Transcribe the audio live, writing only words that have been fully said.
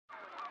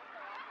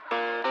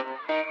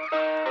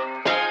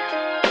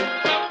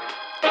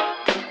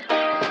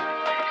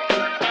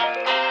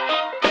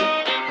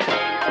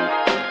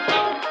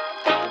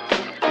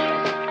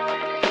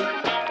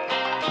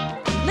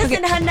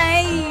Listen,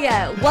 honey,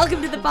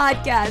 welcome to the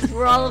podcast.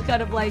 We're all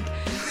kind of like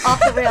off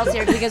the rails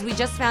here because we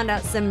just found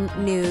out some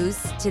news.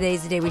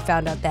 Today's the day we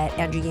found out that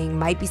Andrew Yang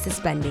might be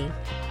suspending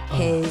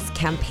his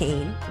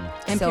campaign.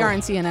 NPR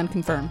and CNN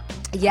confirm.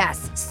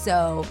 Yes.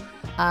 So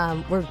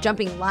we're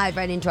jumping live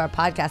right into our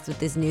podcast with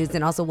this news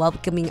and also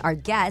welcoming our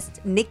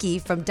guest, Nikki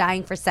from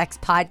Dying for Sex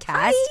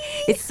podcast.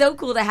 Hi. It's so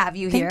cool to have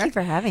you here. Thank you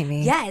for having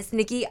me. Yes,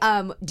 Nikki.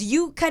 What do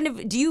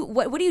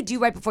you do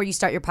right before you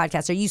start your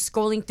podcast? Are you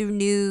scrolling through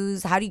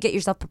news? How do you get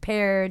yourself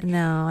prepared?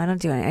 No, I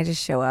don't do anything. I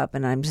just show up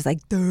and I'm just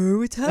like, duh,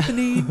 what's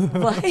happening?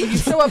 What? You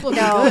show up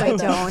looking No, good. I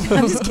don't.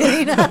 I'm just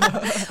kidding.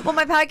 Well,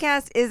 my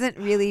podcast isn't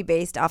really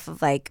based off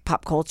of like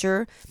pop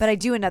culture, but I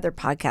do another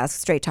podcast,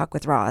 Straight Talk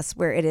with Ross,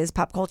 where it is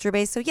pop culture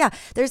based. So yeah,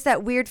 there's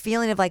that weird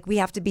feeling of like we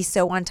have to be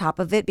so on top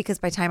of it because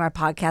by the time our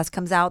podcast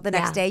comes out the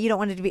next day, you don't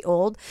want it to be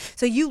old.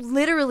 So you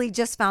literally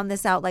just found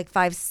this out like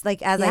I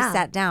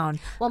sat down.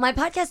 Well, my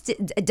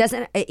podcast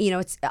doesn't,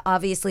 it's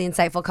obviously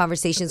insightful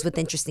conversations with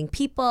interesting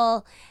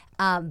people,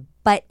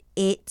 but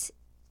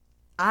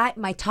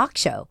my talk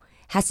show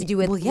has to do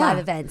with live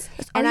events.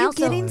 And are you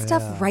getting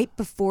stuff right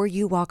before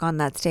you walk on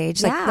that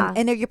stage? Yeah.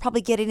 And you're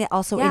probably getting it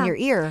also in your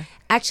ear.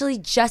 Actually,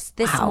 just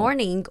this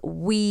morning,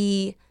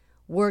 we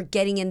were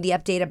getting in the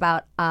update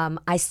about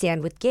I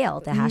Stand With Gail,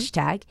 the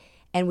hashtag,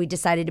 and we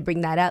decided to bring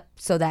that up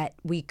so that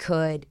we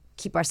could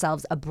keep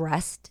ourselves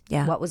abreast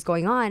what was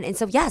going on. And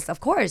so, yes,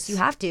 of course, you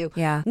have to.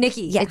 Yeah.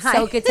 Nikki, Yeah. it's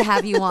so good to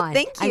have you on.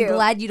 Thank you. I'm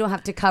glad you don't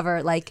have to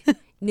cover like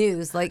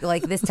news, like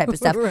this type of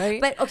stuff. Right.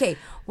 But okay,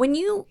 when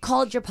you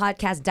called your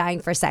podcast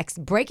Dying for Sex,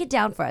 break it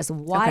down for us.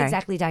 Why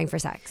exactly Dying for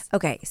Sex?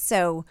 Okay,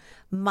 so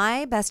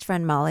my best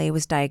friend Molly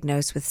was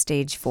diagnosed with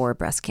stage 4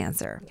 breast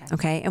cancer.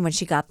 Okay, and when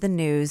she got the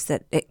news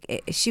that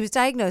she was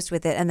diagnosed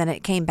with it, and then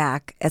it came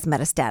back as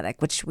metastatic,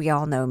 which we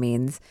all know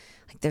means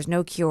like there's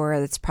no cure.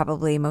 That's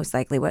probably most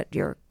likely what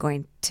you're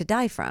going to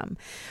die from.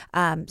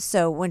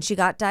 So when she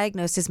got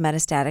diagnosed as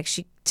metastatic,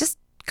 she just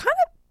kind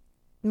of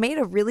made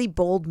a really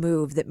bold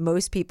move that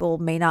most people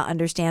may not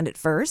understand at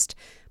first,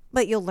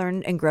 but you'll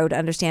learn and grow to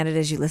understand it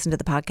as you listen to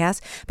the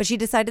podcast. But she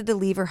decided to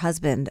leave her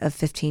husband of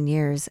 15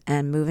 years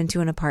and move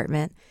into an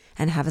apartment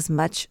and have as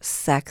much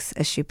sex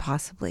as she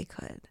possibly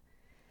could.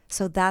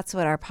 So that's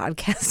what our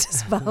podcast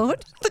is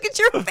about. Look at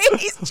your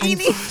face,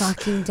 Jeannie. I'm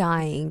fucking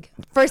dying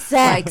For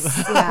sex,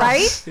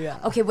 right? Yeah.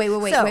 Okay,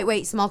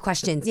 wait. Small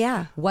questions.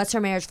 Yeah. What's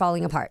her marriage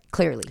falling apart?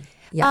 Clearly.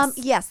 Yes.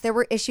 Yes, there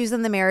were issues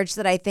in the marriage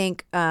that I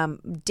think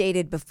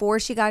dated before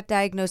she got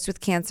diagnosed with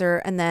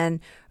cancer, and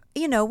then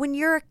when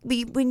your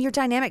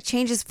dynamic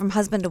changes from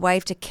husband to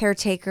wife to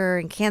caretaker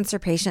and cancer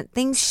patient,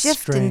 things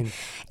shift and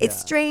it's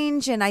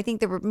strange. And I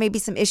think there were maybe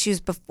some issues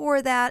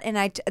before that,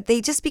 and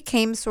they just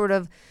became sort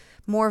of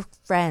more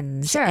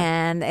friends. Sure.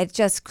 And it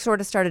just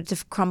sort of started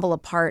to crumble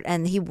apart,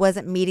 and he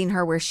wasn't meeting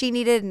her where she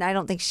needed, and I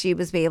don't think she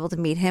was able to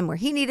meet him where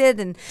he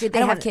needed. And Did they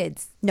have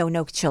kids? No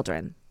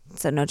children.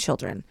 So no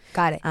children.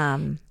 Got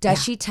it.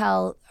 Does she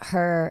tell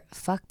her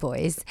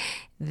fuckboys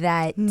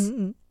that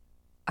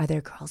are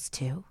there girls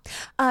too?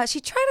 She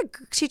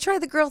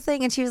tried the girl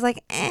thing, and she was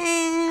like,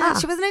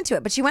 she wasn't into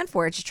it, but she went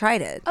for it. She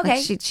tried it.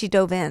 Okay. Like she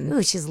dove in.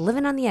 Ooh, she's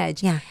living on the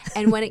edge. Yeah.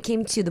 And when it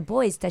came to the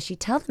boys, does she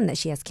tell them that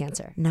she has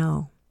cancer?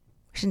 No,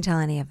 she didn't tell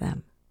any of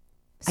them.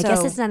 I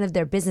guess it's none of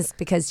their business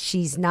because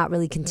she's not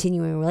really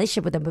continuing a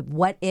relationship with them. But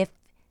what if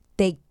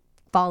they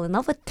fall in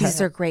love with her?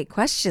 These are great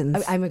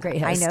questions. I'm a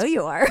great host. I know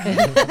you are.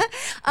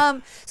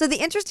 So the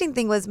interesting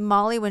thing was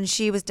Molly, when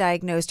she was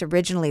diagnosed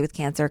originally with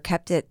cancer,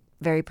 kept it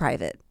very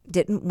private.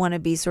 Didn't want to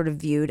be sort of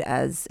viewed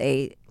as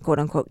a quote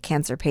unquote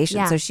cancer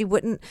patient. Yeah. So she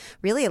wouldn't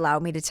really allow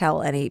me to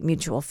tell any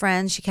mutual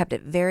friends. She kept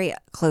it very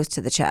close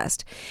to the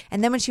chest.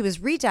 And then when she was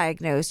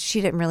re-diagnosed,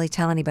 she didn't really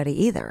tell anybody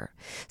either.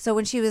 So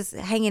when she was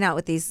hanging out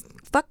with these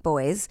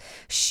fuckboys,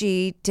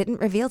 she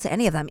didn't reveal to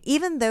any of them,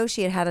 even though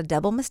she had had a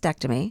double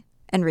mastectomy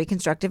and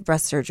reconstructive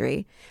breast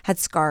surgery, had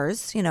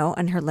scars,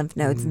 on her lymph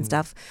nodes and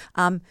stuff.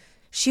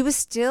 She was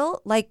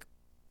still like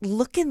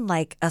looking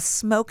like a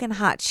smoking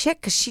hot chick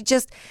because she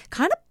just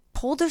kind of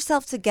pulled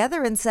herself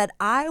together and said,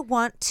 I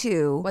want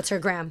to. What's her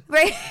gram?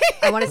 Right.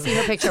 I want to see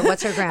her picture.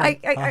 What's her gram?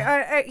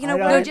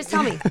 No, just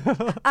tell me.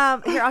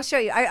 Here, I'll show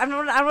you. I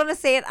don't want to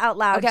say it out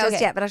loud Okay.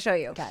 yet, but I'll show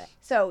you. Got it.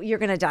 So you're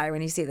going to die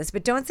when you see this,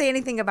 but don't say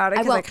anything about it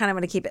because I kind of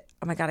want to keep it.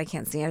 Oh my God, I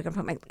can't see. I'm going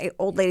to put my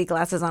old lady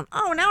glasses on.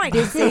 Oh, now I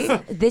can see.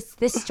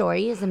 This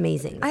story is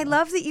amazing. I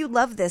love that you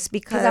love this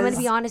because I'm going to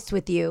be honest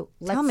with you.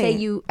 Tell Let's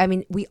me.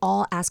 say we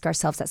all ask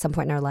ourselves at some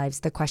point in our lives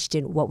the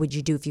question, what would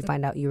you do if you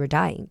find out you were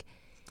dying?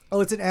 Oh,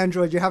 it's an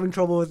Android. You're having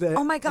trouble with it.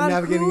 Oh my God,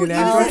 navigating who an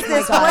Android. uses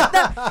this? What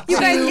the? You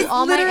guys, To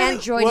all my literally-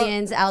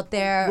 Androidians out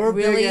there, We're a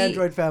really, big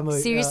Android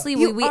family. Seriously,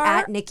 You we are?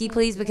 at Nikki,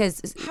 please,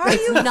 because How are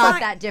it's you not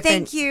find- that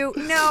different. Thank you.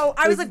 No,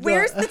 I was like,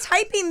 where's the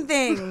typing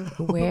thing?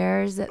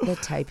 Where's the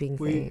typing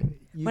thing?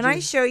 When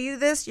I show you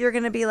this, you're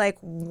going to be like,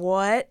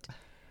 what?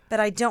 But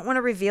I don't want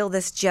to reveal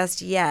this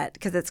just yet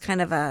because it's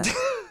kind of a...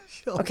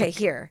 Okay,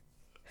 here.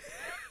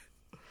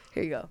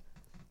 Here you go.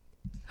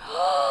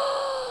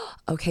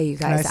 Okay, you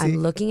guys, I see? I'm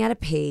looking at a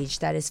page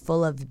that is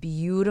full of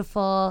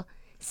beautiful,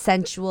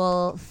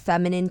 sensual,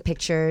 feminine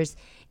pictures.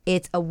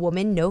 It's a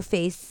woman, no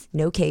face,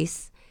 no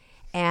case,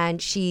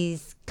 and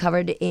she's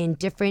covered in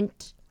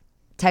different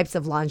types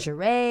of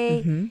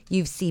lingerie.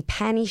 You see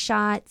panty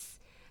shots.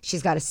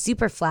 She's got a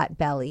super flat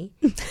belly,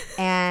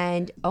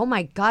 and oh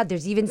my God,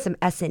 there's even some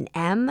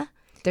S&M.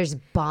 There's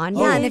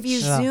bondage. Yeah, and if you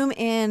zoom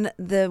in,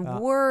 the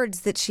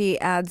words that she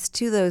adds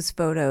to those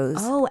photos.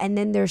 Oh, and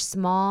then there's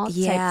small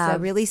types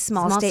of really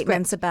small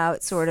statements scripts.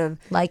 about sort of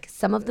Like,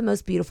 some of the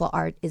most beautiful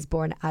art is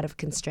born out of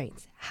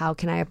constraints. How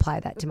can I apply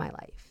that to my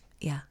life?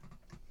 yeah.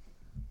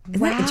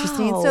 Isn't that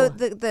interesting?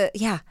 So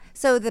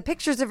so the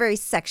pictures are very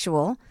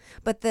sexual,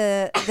 but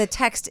the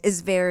text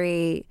is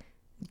very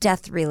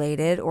death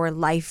related or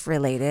life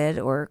related,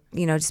 or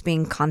just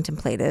being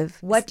contemplative.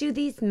 What do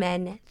these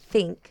men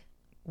think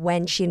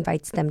when she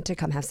invites them to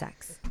come have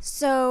sex?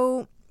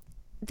 So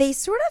they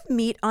sort of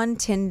meet on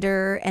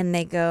Tinder and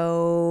they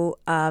go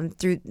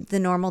through the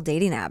normal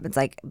dating app. It's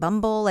like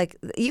Bumble. Like,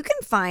 you can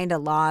find a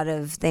lot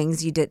of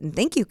things you didn't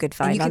think you could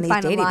find And you on can these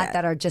find a dating lot apps.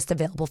 that are just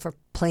available for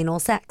plain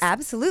old sex.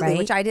 Absolutely, right?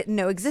 which I didn't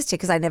know existed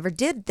because I never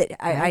did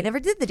that. I never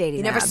did the dating.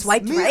 You never apps.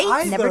 swiped Me right?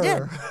 either. Never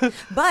did.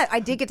 But I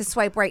did get to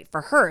swipe right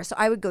for her. So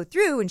I would go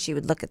through and she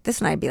would look at this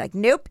and I'd be like,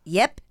 nope,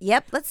 yep,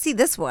 let's see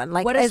this one.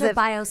 Like, What does as her if-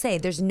 bio say?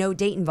 There's no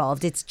date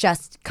involved. It's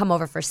just come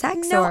over for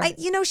sex? No,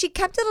 or? she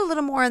kept it a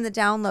little more on the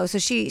down low. So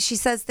she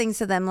says things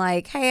to them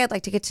like, hey, I'd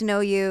like to get to know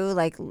you,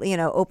 like,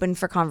 open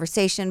for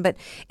conversation. But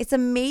it's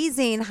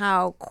amazing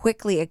how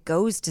quickly it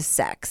goes to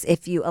sex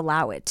if you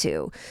allow it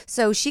to.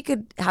 So she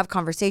could have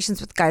conversations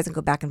with guys and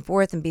go back and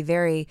forth and be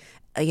very,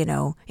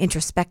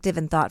 introspective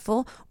and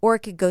thoughtful, or it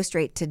could go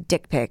straight to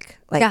dick pic,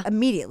 like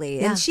immediately.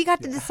 And she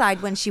got to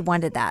decide when she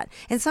wanted that.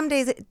 And some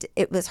days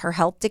it was her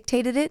health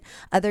dictated it.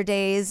 Other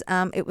days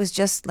it was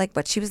just like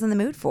what she was in the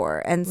mood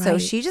for. And so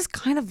Right. she just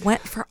kind of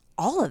went for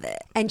all of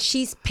it. And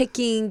she's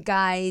picking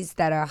guys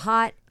that are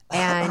hot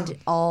and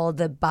all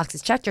the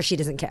boxes checked, or she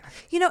doesn't care?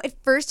 At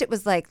first it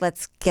was like,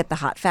 let's get the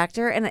hot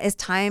factor. And as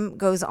time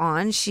goes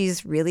on,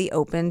 she's really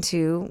open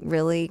to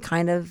really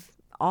kind of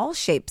all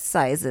shapes,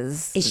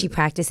 sizes. Is she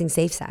practicing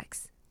safe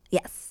sex?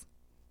 Yes.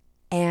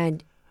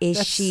 And is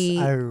That's she...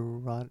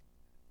 ironic.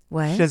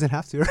 What? She doesn't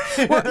have to.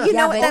 Well,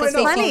 Yeah, what? but That's it's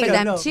safety funny. for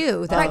them No.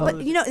 too, though. Right,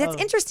 but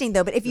that's interesting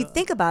though. But if you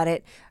think about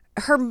it,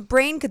 her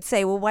brain could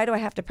say, well, why do I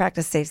have to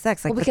practice safe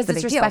sex? Like, Well, because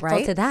what's the it's big deal, respectful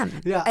right? to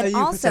them. Yeah, And you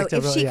also, protect if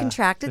everyone. she Yeah,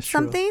 contracted that's true.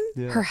 something,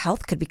 Yeah. her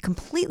health could be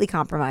completely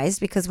compromised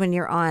because when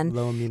you're on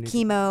Low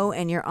immunity. chemo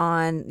and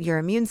your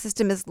immune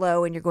system is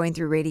low and you're going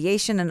through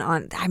radiation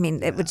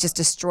it would just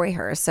destroy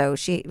her. So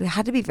she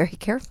had to be very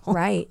careful.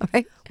 Right.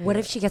 Right. What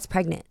if she gets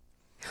pregnant?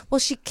 Well,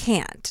 she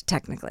can't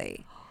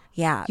technically.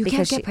 Yeah, You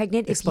because can't get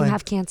pregnant if you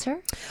have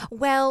cancer?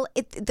 Well,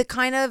 the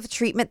kind of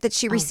treatment that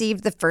she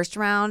received the first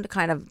round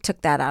kind of took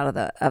that out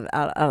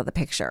of the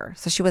picture.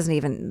 So she wasn't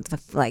even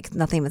like,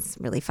 nothing was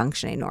really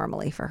functioning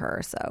normally for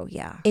her. So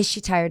yeah. Is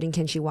she tired and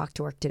can she walk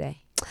to work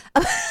today?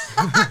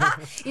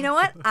 You know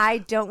what? I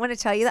don't want to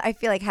tell you that. I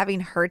feel like having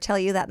her tell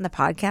you that in the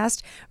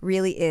podcast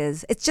really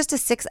is. It's just a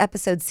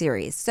 6-episode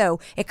series. So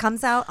it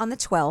comes out on the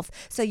 12th.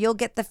 So you'll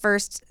get the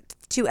first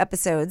 2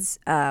 episodes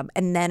and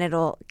then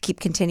it'll keep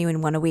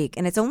continuing one a week.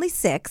 And it's only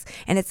 6.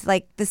 And it's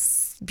like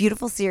this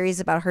beautiful series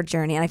about her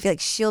journey. And I feel like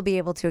she'll be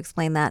able to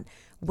explain that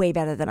way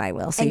better than I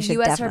will. So And you should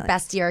you as her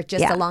definitely. bestie are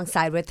just Yeah.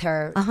 alongside with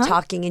her,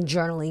 talking and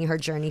journaling her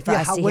journey for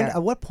us to when, hear.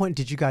 at what point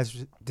did you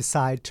guys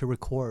decide to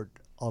record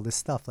all this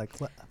stuff? Like,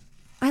 what?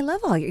 I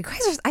love all you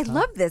guys. I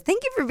love this.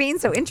 Thank you for being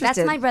so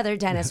interested. That's my brother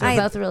Dennis. We're I-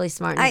 both really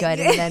smart and good.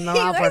 And then You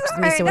Marav guys works with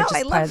me, are- so we're no, just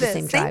I part love of the this.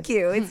 same tribe. Thank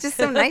you. It's just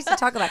so nice to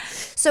talk about.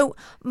 So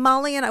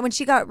Molly and I, when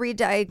she got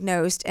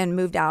re-diagnosed and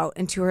moved out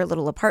into her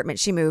little apartment,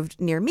 she moved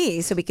near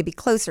me so we could be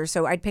closer.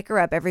 So I'd pick her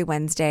up every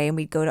Wednesday and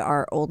we'd go to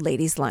our old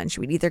ladies' lunch.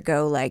 We'd either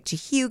go like to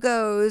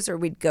Hugo's or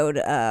we'd go to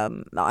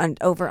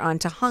over on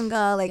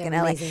Tahunga, like in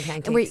LA.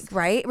 amazing And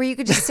where you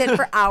could just sit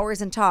for hours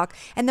and talk.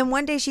 And then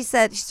one day she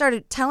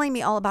started telling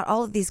me all about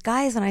all of these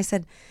guys, and I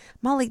said,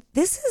 Molly,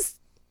 this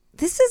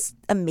is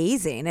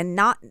amazing and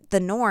not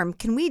the norm.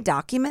 Can we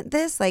document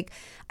this? Like,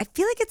 I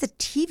feel like it's a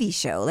TV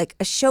show, like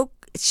a show.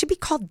 It should be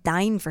called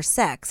Dying for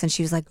Sex. And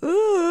she was like,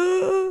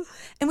 ooh.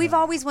 And we've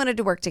always wanted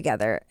to work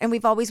together and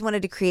we've always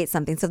wanted to create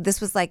something. So this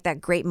was like that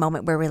great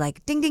moment where we're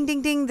like, ding, ding,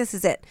 ding, ding, this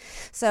is it.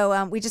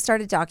 So we just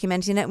started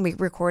documenting it and we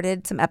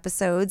recorded some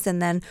episodes and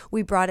then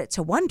we brought it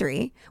to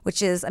Wondery,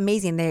 which is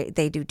amazing.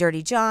 They do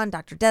Dirty John,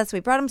 Dr. Death. So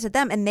we brought them to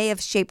them and they have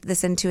shaped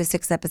this into a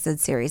 6-episode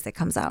series that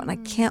comes out. And I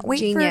can't wait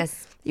Genius.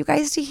 for you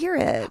guys to hear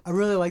it. I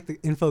really like the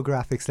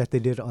infographics that they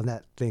did on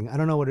that thing. I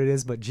don't know what it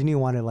is, but Ginny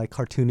wanted like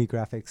cartoony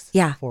graphics.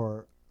 Yeah.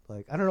 For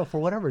like, I don't know, for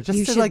whatever. Just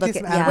You to should like look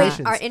get some at- yeah.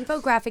 animations. Are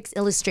infographics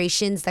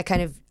illustrations that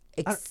kind of...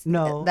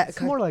 No, that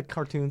it's more like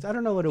cartoons. I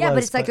don't know what it was. yeah,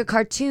 but it's like a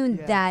cartoon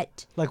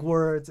that like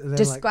words and then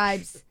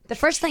describes... the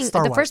first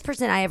Star the Wars. first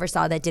person I ever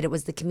saw that did it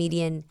was the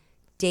comedian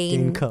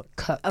Dane Cook.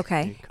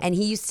 Okay. And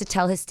he used to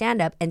tell his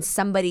stand-up, and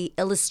somebody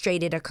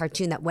illustrated a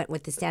cartoon that went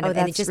with the stand-up, Oh, and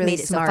it that's just really made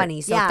it smart. so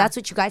funny. So Yeah. if that's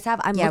what you guys have,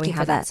 I'm Yeah, we looking for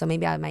have that. that. So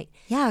maybe I might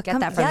Yeah, get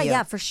that from you.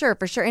 Yeah, for sure.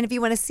 And if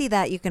you want to see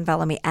that, you can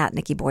follow me at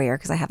Nikki Boyer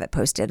because I have it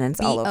posted and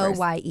it's all over.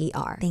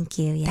 Boyer. Thank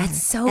you. Yeah.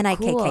 That's so and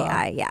cool.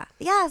 IKKI. Yeah.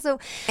 Yeah. So,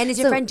 And is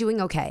your friend doing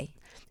okay?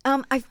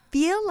 I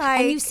feel like.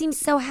 And you seem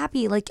so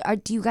happy. Like,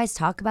 do you guys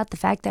talk about the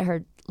fact that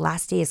her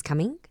last day is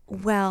coming?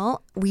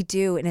 Well, we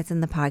do, and it's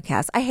in the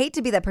podcast. I hate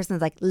to be that person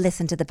that's like,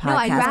 listen to the podcast. No,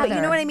 I'd But you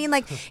rather. know what I mean?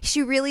 Like,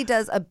 she really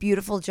does a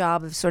beautiful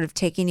job of sort of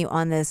taking you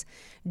on this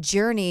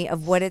journey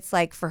of what it's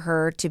like for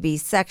her to be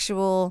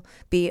sexual,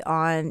 be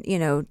on,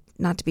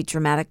 not to be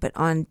dramatic, but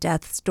on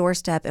death's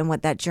doorstep and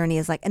what that journey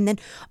is like. And then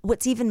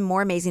what's even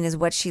more amazing is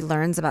what she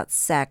learns about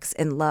sex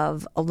and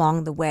love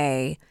along the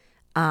way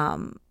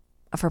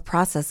of her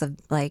process of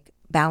like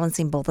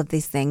balancing both of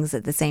these things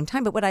at the same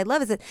time. But what I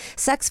love is that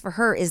sex for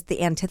her is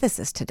the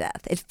antithesis to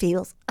death. It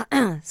feels,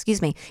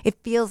 excuse me, it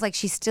feels like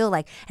she's still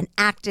like an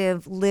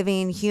active,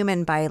 living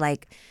human by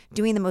like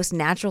doing the most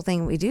natural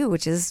thing we do,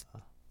 which is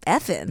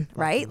effing,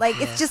 right?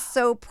 Like it's just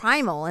so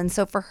primal. And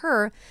so for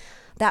her,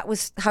 that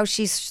was how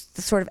she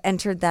sort of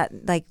entered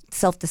that like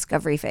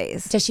self-discovery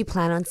phase. Does she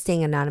plan on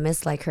staying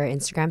anonymous like her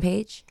Instagram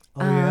page?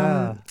 Oh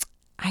yeah.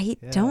 I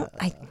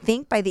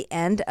think by the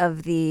end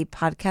of the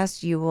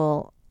podcast,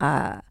 you'll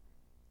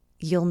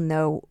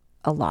know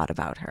a lot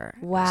about her.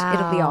 Wow.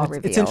 It'll be all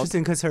revealed. It's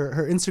interesting because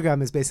her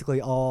Instagram is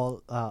basically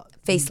all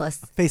Faceless.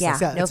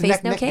 faceless. Yeah. No It's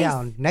face, no neck case.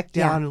 down, neck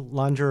down,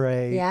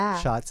 lingerie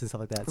shots and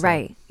stuff like that. So.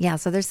 Right. Yeah.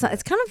 So there's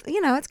it's kind of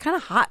it's kind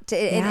of hot to,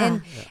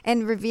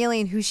 and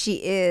revealing who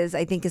she is.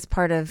 I think is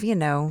part of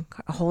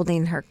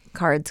holding her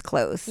cards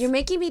close. You're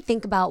making me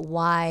think about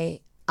why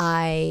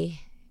I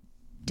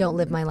don't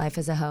live my life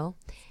as a hoe.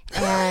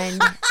 And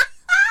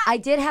I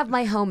did have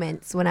my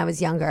moments when I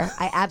was younger.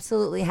 I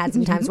absolutely had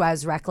some times where I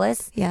was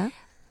reckless. Yeah.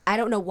 I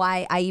don't know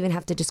why I even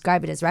have to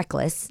describe it as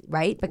reckless,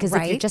 right? Because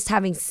if you're Right. just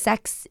having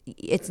sex,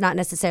 it's not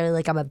necessarily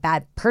like I'm a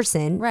bad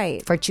person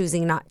Right. for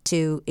choosing not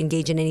to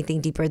engage in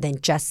anything deeper than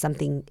just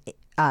something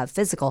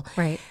physical.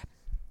 Right.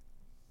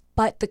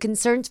 But the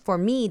concerns for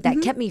me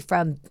that kept me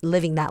from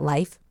living that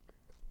life,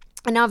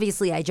 and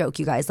obviously I joke,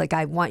 you guys, like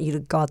I want you to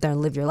go out there and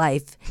live your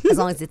life as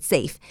long as it's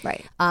safe.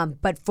 Right.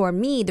 But for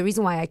me, the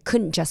reason why I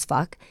couldn't just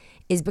fuck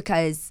is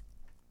because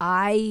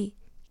I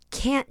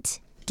can't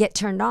get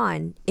turned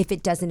on if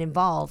it doesn't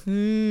involve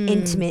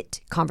intimate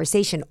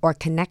conversation or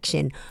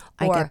connection.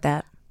 Or, I get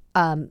that.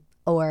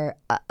 Or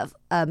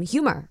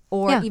humor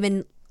or Yeah.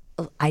 even,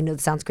 I know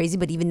this sounds crazy,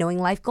 but even knowing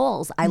life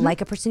goals. I like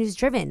a person who's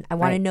driven. I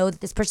want to Right. know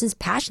that this person's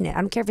passionate. I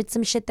don't care if it's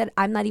some shit that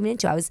I'm not even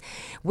into. I was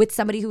with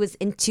somebody who was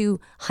into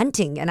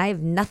hunting and I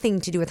have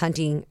nothing to do with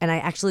hunting. And I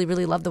actually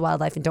really love the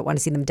wildlife and don't want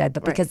to see them dead.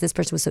 But because this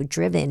person was so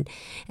driven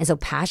and so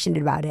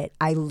passionate about it,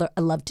 I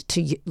loved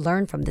to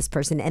learn from this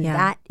person. And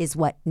that is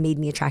what made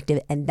me attractive.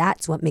 And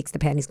that's what makes the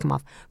panties come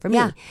off for me.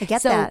 Yeah, I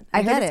get so that. I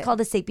I heard get it's it.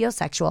 called a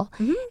sapiosexual.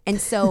 And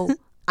so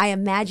I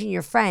imagine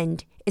your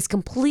friend is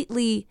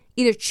completely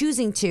either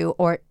choosing to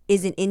or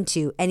isn't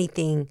into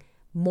anything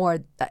more.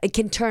 It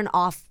can turn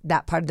off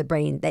that part of the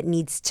brain that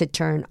needs to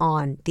turn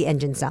on the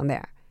engines down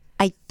there.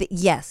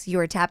 Yes, you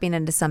are tapping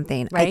into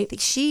something. I Right.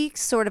 think she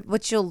sort of,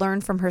 what you'll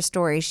learn from her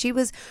story, she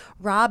was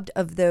robbed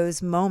of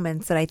those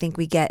moments that I think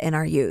we get in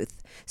our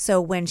youth.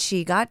 So when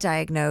she got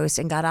diagnosed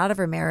and got out of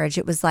her marriage,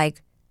 it was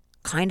like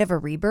kind of a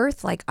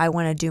rebirth. Like I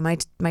want to do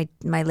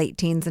my late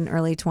teens and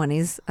early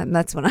 20s. And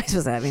that's when I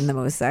was having the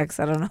most sex.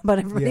 I don't know about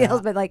everybody Yeah.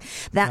 else, but like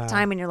that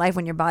time in your life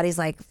when your body's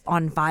like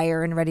on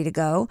fire and ready to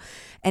go.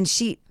 And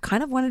she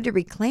kind of wanted to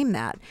reclaim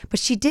that.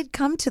 But she did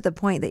come to the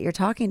point that you're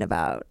talking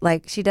about.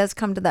 Like she does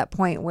come to that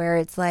point where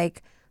it's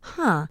like,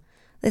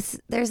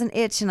 there's an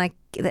itch and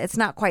it's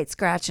not quite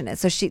scratching it.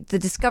 So the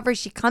discovery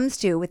she comes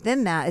to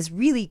within that is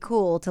really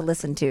cool to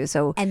listen to.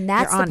 So And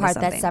that's you're the onto part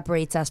that something.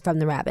 separates us from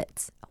the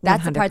rabbits.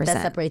 That's the part that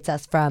 100%. separates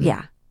us from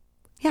Yeah.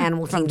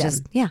 Animal from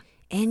Kingdom. yeah.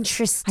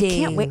 Interesting. I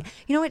can't wait.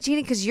 You know what,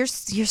 Jeannie? Because you're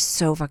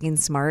so fucking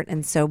smart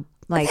and so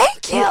like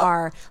Thank you.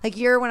 are like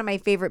you're one of my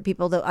favorite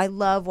people. That I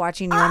love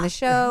watching you on the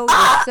show.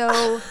 You're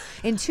so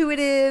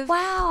intuitive.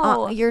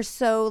 Wow. You're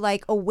so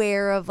like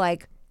aware of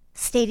like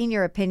stating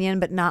your opinion,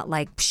 but not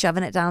like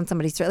shoving it down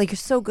somebody's throat. Like you're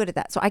so good at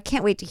that. So I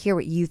can't wait to hear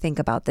what you think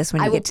about this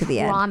when you I will get to the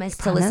end. promise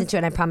to listen to it,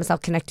 and I promise I'll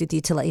connect with you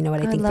to let you know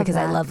what I think love because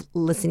I that. love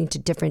listening to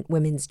different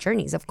women's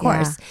journeys, of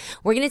course.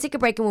 We're going to take a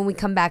break, and when we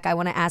come back, I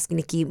want to ask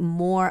Nikki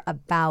more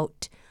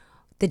about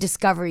the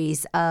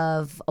discoveries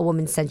of a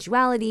woman's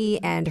sensuality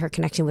and her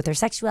connection with her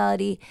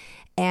sexuality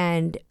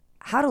and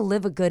how to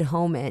live a good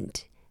home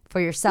end for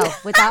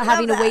yourself without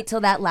having to wait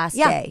till that last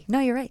day. No,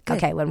 you're right. Good.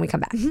 Okay, when we come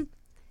back.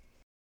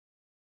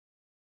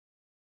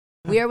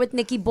 We are with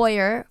Nikki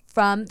Boyer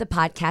from the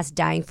podcast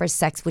Dying for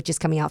Sex, which is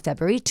coming out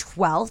February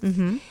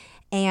 12th.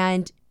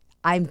 And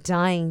I'm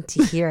dying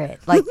to hear it.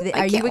 Like,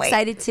 are you can't wait.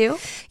 excited too?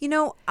 You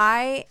know,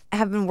 I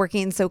have been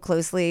working so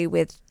closely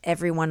with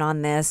everyone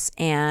on this,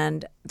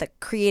 and the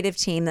creative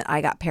team that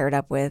I got paired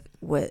up with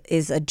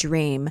is a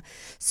dream.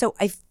 So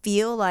I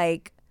feel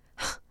like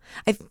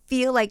I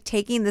feel like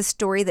taking the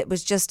story that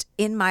was just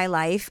in my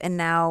life and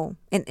now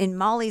in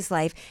Molly's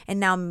life and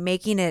now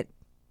making it,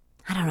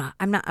 I don't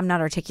know, I'm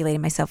not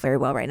articulating myself very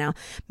well right now.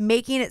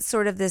 Making it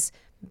sort of this,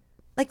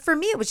 like for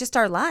me, it was just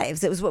our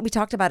lives. It was what we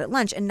talked about at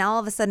lunch. And now all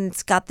of a sudden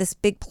it's got this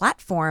big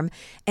platform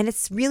and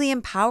it's really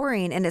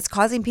empowering and it's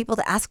causing people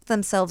to ask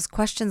themselves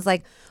questions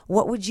like,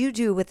 what would you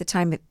do with the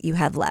time that you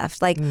had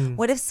left? Like,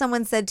 what if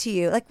someone said to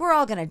you, like, we're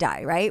all going to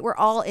die, right? We're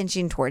all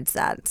inching towards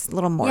that. It's a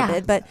little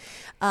morbid, but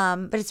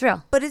it's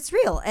real. But it's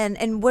real.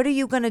 And what are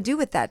you going to do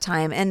with that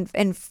time?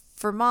 And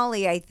for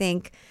Molly, I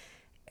think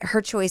her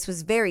choice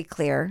was very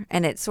clear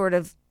and it sort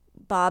of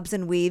bobs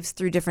and weaves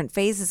through different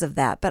phases of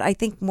that. But I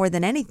think more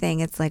than anything,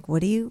 it's like,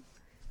 what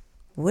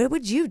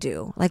would you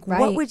do? Like,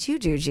 what would you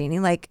do, Jeannie?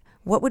 Like,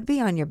 what would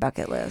be on your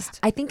bucket list?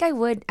 I think I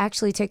would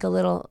actually take a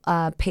little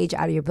page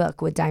out of your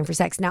book with Dying for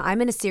Sex. Now,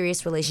 I'm in a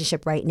serious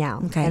relationship right now,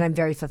 and I'm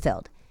very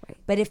fulfilled. Right.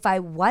 But if I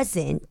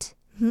wasn't,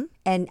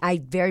 and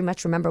I very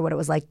much remember what it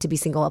was like to be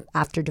single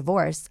after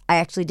divorce, I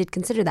actually did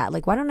consider that.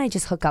 Like, why don't I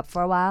just hook up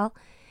for a while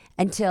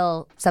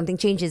until something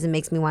changes and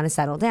makes me want to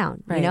settle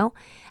down, you know?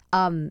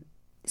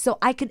 So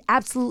I could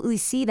absolutely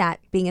see that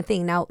being a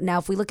thing. Now,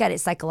 if we look at it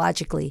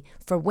psychologically,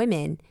 for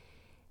women,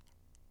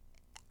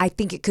 I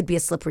think it could be a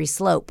slippery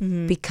slope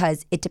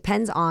because it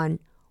depends on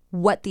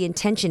what the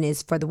intention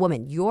is for the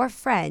woman. Your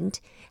friend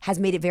has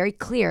made it very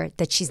clear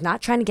that she's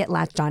not trying to get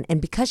latched on,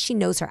 and because she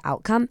knows her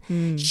outcome,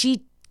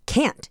 she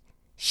can't.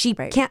 She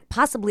can't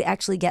possibly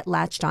actually get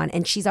latched on,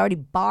 and she's already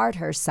barred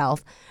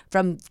herself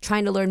from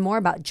trying to learn more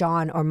about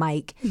John or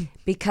Mike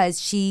because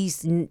she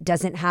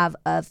doesn't have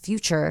a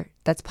future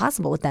that's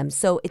possible with them.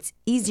 So it's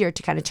easier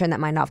to kind of turn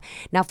that mind off.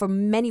 Now, for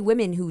many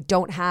women who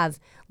don't have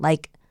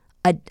like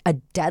a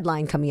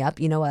deadline coming up,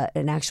 you know,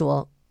 an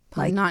actual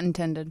like not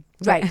intended.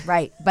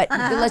 Right. But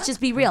let's just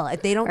be real.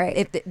 If they don't,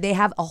 if they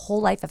have a whole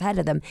life ahead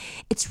of them,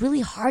 it's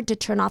really hard to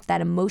turn off that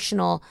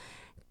emotional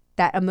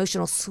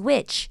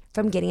switch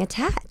from getting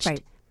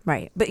attached.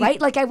 Right. But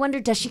like I wonder,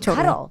 does she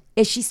cuddle?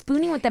 Is she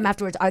spooning with them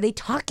afterwards? Are they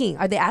talking?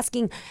 Are they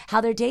asking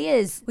how their day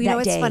is? Well, you know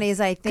what's funny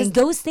is I think because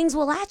those things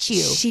will latch you.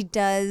 She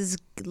does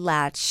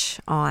latch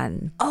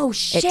on. Oh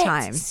shit! At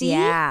times, see?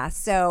 Yeah.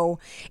 So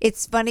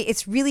it's funny.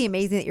 It's really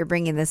amazing that you're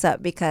bringing this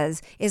up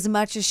because as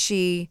much as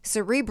she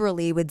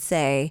cerebrally would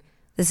say,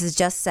 "This is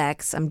just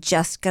sex. I'm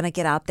just gonna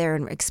get out there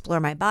and explore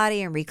my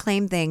body and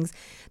reclaim things,"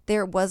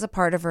 there was a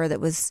part of her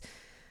that was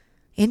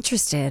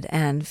interested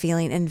and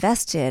feeling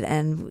invested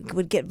and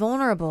would get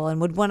vulnerable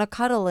and would want to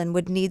cuddle and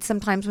would need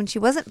sometimes when she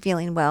wasn't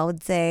feeling well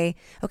would say,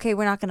 okay,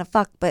 we're not going to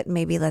fuck, but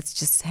maybe let's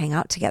just hang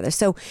out together.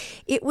 So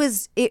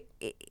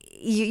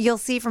you'll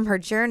see from her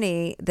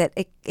journey that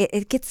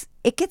it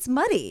gets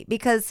muddy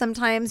because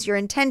sometimes your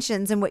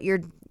intentions and what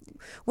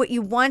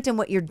you want and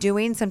what you're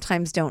doing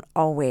sometimes don't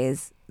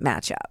always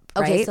match up.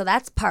 Okay, right? so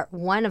that's part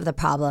one of the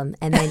problem,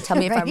 and then tell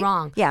me if I'm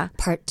wrong. Yeah.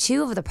 Part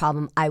two of the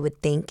problem, I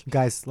would think.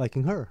 Guys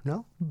liking her,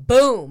 no?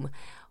 Boom.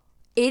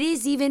 It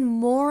is even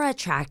more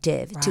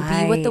attractive to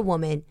be with a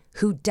woman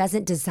who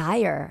doesn't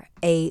desire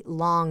a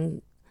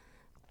long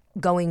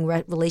going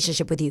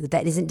relationship with you,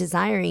 that isn't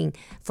desiring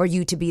for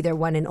you to be their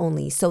one and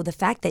only. So the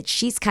fact that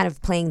she's kind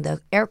of playing the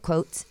air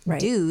quotes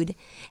dude,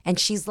 and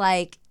she's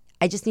like,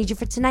 I just need you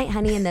for tonight,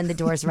 honey, and then the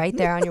door's right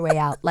there on your way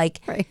out. Like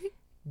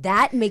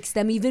that makes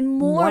them even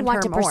more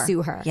want to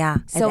pursue her. Yeah.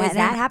 So is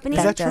that happening?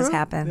 That that does true?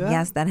 happen. Yeah.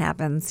 Yes, that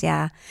happens.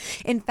 Yeah.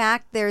 In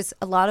fact, there's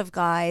a lot of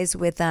guys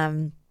with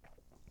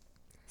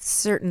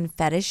certain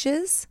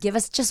fetishes. Give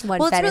us just one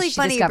Well, it's fetish really she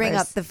funny you bring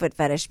up discovers. the foot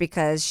fetish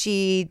because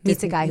she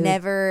Meets a guy who-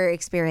 never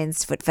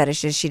experienced foot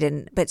fetishes. She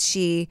didn't, but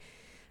she,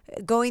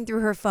 going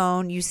through her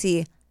phone, you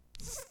see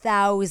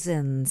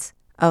thousands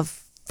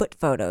of foot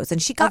photos,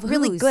 and she got Of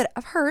really whose? good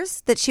of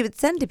hers that she would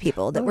send to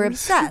people that were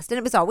obsessed, and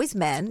it was always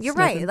men. You're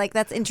right, like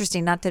that's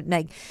interesting. Not to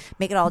make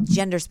it all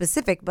gender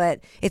specific,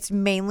 but it's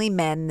mainly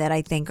men that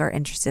I think are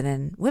interested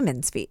in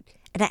women's feet.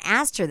 And I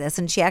asked her this,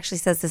 and she actually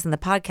says this in the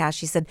podcast.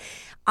 She said,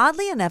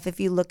 oddly enough, if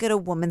you look at a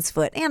woman's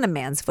foot and a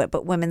man's foot,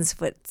 but women's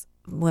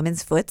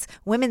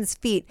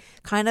feet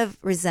kind of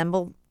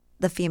resemble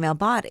the female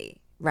body,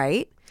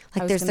 right?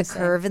 Like there's the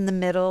curve in the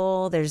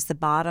middle, there's the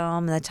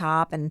bottom and the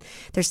top, and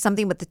there's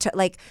something with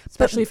the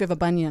Especially if you have a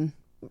bunion.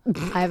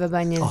 I have a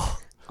bunion.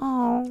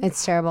 Oh,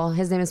 It's terrible.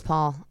 His name is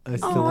Paul. I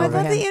still I love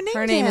thought her. that you named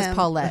Her name is him.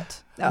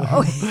 Paulette.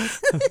 Oh.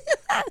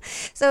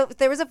 So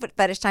there was a foot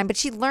fetish time, but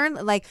she learned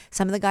like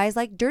some of the guys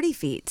like dirty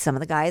feet, some of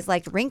the guys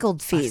like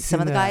wrinkled feet, some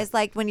of the seen that. guys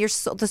like when the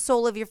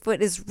sole of your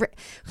foot is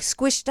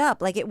squished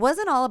up. Like it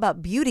wasn't all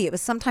about beauty; it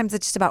was sometimes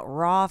it's just about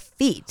raw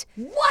feet.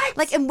 What?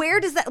 Like, and where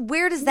does that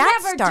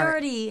Never start?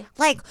 dirty.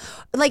 Like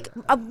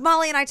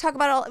Molly and I talk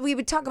about it. We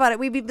would talk about it.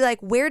 We'd be like,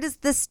 where does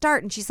this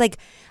start? And she's like,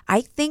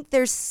 I think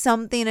there's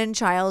something in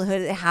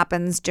childhood that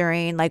happens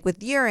during like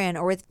with urine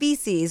or with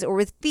feces or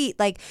with feet,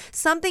 like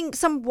some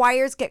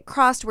wires get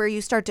crossed where you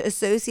start to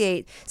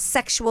associate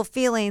sexual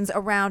feelings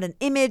around an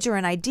image or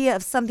an idea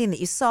of something that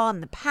you saw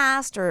in the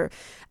past, or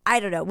I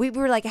don't know. We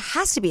were like, it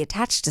has to be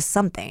attached to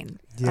something.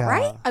 Yeah.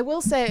 Right? I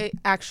will say,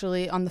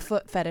 actually, on the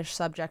foot fetish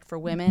subject for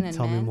women and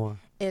Tell me men, more.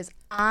 is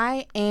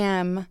I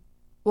am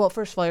Well,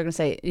 first of all, you're going to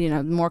say,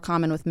 more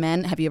common with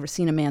men. Have you ever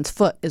seen a man's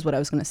foot is what I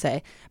was going to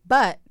say.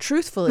 But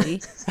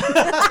truthfully,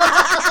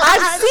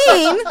 I've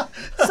seen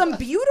some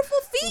beautiful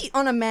feet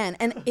on a man.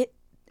 And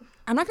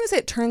I'm not going to say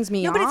it turns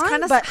me on. No, but it's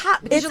kind of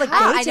hot. Because it's you're like,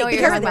 hot. I I know what take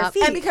you're care of talking their about.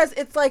 feet. And because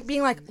it's like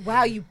being like,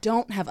 wow, you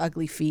don't have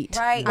ugly feet.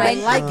 Right. I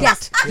like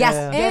yes, it. yes,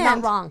 Yeah. you're not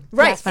And- wrong.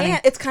 Right. Yes.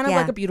 And it's kind of Yeah.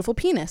 like a beautiful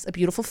penis, a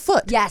beautiful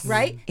foot. Yes.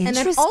 Right? And then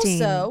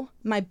Interesting. also,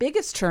 my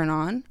biggest turn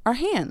on are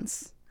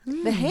hands.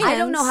 The hands. I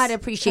don't know how to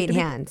appreciate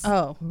hands.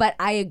 Oh. But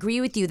I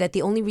agree with you that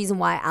the only reason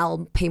why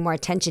I'll pay more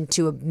attention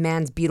to a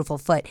man's beautiful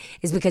foot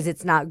is because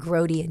it's not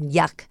grody and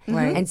yuck.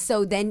 Right. And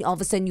so then all of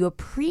a sudden you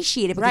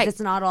appreciate it because Right. it's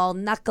not all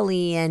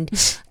knuckly and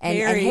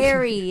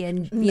hairy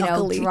and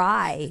Knuckly.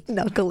 dry.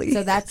 Knuckly.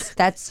 So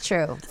that's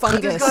true.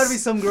 But there's got to be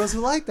some girls who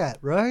like that,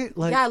 right?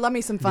 Like, Yeah, I love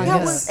me some fun. Yeah,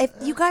 Yes.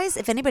 well,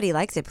 if anybody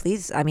likes it,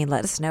 please,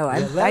 let us know.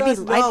 let I'd us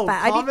know.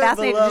 I'd be Comment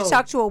fascinated below. to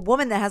talk to a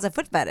woman that has a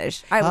foot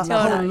fetish. I would I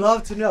love would that.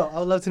 love to know. I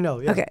would love to know.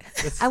 Yeah. Okay.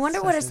 That's I wonder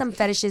what are fascinating. some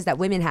fetishes that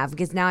women have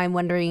because now I'm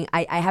wondering.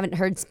 I haven't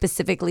heard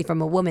specifically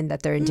from a woman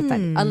that they're into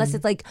unless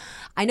it's like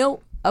I know.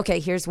 Okay,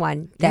 here's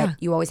one that Yeah.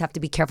 you always have to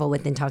be careful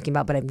with in talking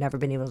about, but I've never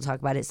been able to talk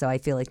about it, so I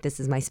feel like this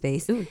is my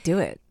space. Ooh, do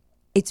it.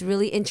 It's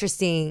really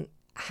interesting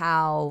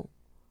how,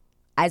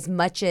 as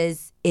much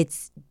as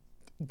it's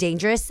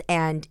dangerous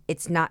and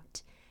it's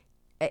not,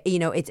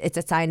 it's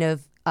a sign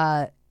of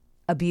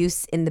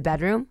abuse in the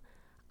bedroom.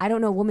 I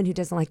don't know a woman who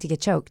doesn't like to get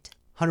choked,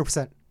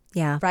 100%.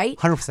 Yeah. right?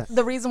 100%.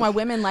 The reason why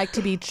women like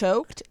to be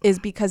choked is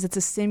because it's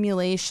a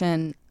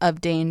simulation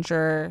of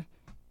danger.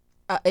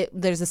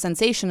 There's a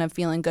sensation of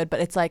feeling good,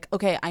 but it's like,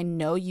 okay, I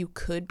know you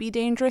could be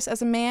dangerous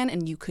as a man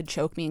and you could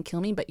choke me and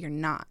kill me, but you're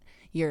not.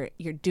 You're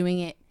doing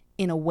it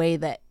in a way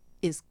that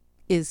is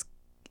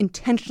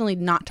intentionally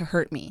not to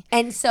hurt me.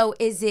 And so,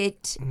 is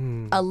it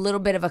a little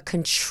bit of a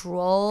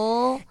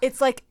control It's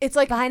like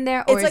behind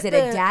there, or it's is like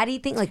it a daddy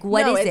thing? Like,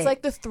 what is no, it? it's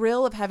like the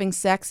thrill of having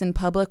sex in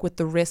public with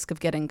the risk of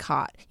getting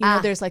caught.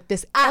 There's like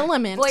this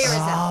element.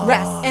 voyeurism.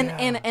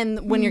 Yes.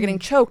 And when you're getting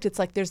choked, it's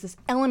like there's this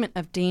element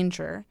of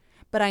danger,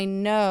 but I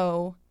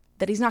know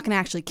that he's not going to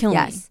actually kill me,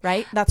 Yes.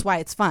 right? That's why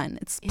it's fun.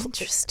 It's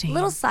Interesting.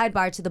 Little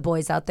sidebar to the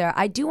boys out there.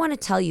 I do want to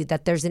tell you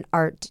that there's an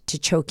art to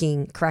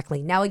choking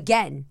correctly. Now,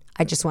 again,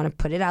 I just want to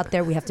put it out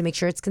there. We have to make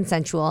sure it's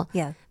consensual.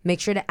 Yeah. Make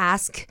sure to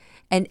ask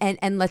and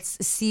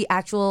let's see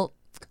actual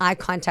eye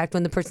contact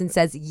when the person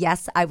says,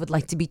 yes, I would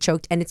like to be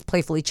choked, and it's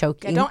playfully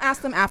choking. don't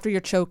ask them after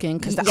you're choking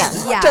because that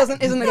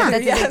isn't a that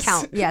good doesn't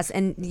count. Yes,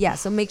 and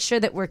so make sure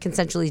that we're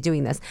consensually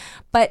doing this.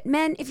 But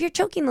men, if you're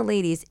choking the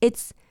ladies,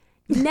 it's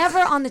never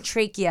on the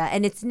trachea,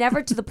 and it's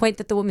never to the point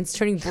that the woman's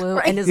turning blue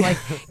and is like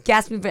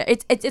gasping.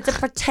 It's a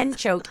pretend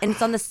choke, and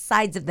it's on the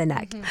sides of the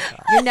neck.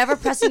 You're never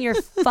pressing your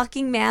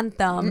fucking man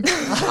thumb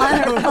on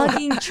her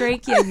fucking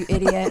trachea, you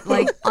idiot.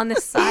 Like on the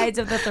sides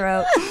of the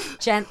throat,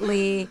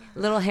 gently,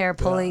 little hair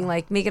pulling,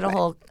 like make it a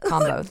whole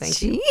combo.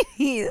 Thank you.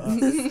 Jeez.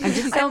 I'm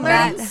just I so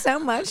learned mad. so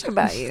much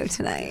about you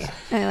tonight.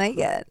 I like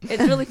it.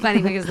 It's really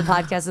funny because the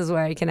podcast is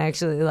where I can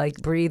actually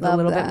like breathe a Love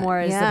little bit that. more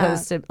as Yeah.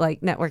 opposed to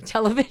like network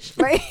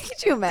television. Right?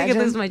 Could you I imagine?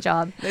 could lose my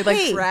job. They like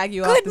Hey, drag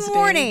you off good the stage.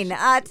 morning.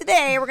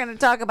 Today we're going to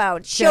talk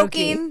about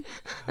choking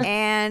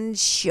and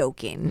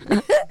choking.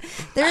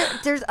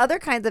 There's other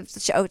kinds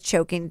of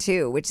choking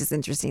too, which is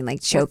interesting,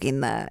 like choking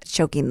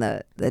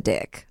the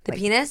dick. The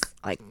penis?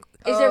 Like,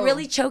 Is it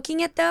really choking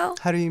it though?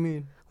 How do you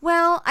mean?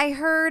 well, I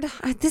heard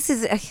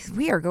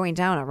we are going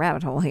down a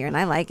rabbit hole here, and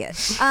I like it.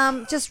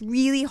 Just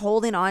really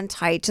holding on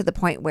tight to the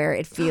point where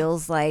it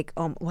feels like,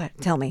 what?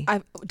 Tell me.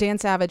 Dan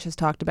Savage has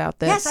talked about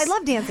this. Yes, I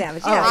love Dan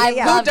Savage. Oh, Yeah, I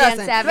yeah. love Dan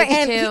doesn't? Savage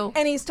and too.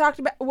 and he's talked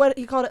about what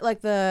he called it,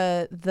 like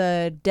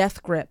the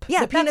death grip.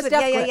 Yeah, the penis that's what-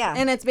 death yeah, grip. yeah.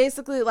 And it's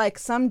basically like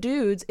some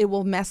dudes, it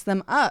will mess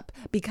them up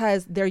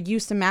because they're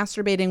used to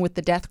masturbating with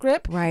the death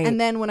grip. Right. And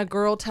then when a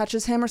girl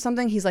touches him or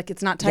something, he's like,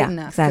 it's not tight Yeah,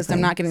 enough because exactly.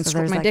 I'm not getting So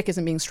there's my like- dick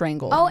isn't being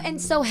strangled. Oh,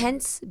 and so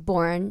hence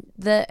born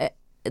the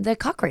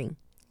cock ring.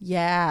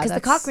 yeah, Because the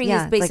that's- cock ring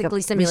Yeah, is it's like a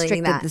basically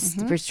simulating that.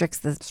 restricts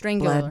the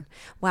Strangular. blood.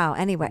 Wow.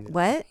 Anyway,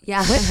 what?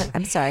 Yeah. What?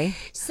 I'm sorry.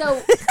 So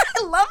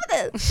I love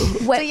this.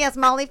 So yes,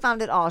 Molly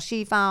found it all.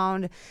 She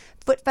found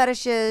foot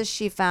fetishes.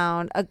 She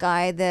found a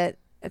guy that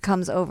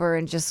comes over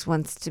and just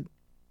wants to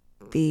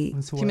be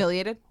What's what?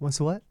 humiliated.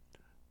 What's what?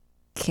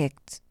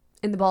 kicked.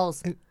 in the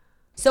balls.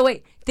 So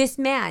wait, this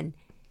man,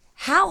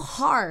 how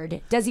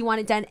hard does he want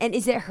it done? And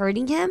is it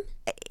hurting him?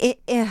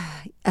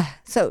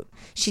 So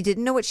she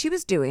didn't know what she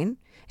was doing.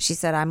 She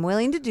said, I'm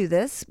willing to do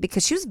this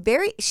because she's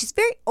very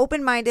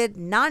open-minded,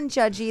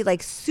 non-judgy,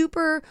 like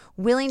super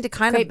willing to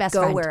kind Great of best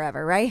go friend.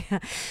 wherever, right?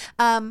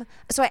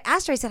 So I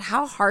asked her, I said,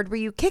 how hard were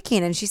you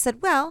kicking? And she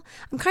said, well,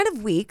 I'm kind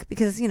of weak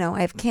because, I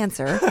have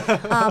cancer.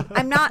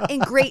 I'm not in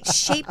great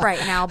shape right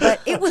now,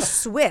 but it was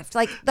swift.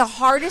 Like the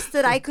hardest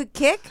that I could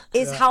kick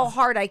is how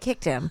hard I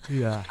kicked him.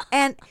 Yeah.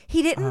 And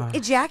he didn't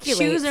ejaculate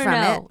Shoes or from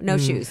no? it. No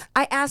shoes.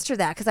 I asked her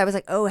that because I was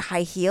like, oh,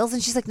 high heels.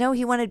 And she's like, no,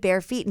 he wanted bare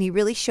feet. And he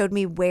really showed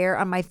me where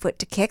on my foot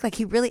to kick. Like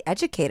he really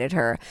educated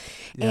her.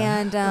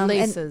 And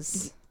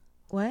Laces.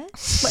 what?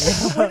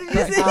 What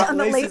is it? On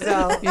the laces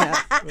out. Yeah,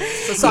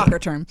 it's a soccer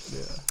term.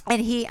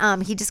 And he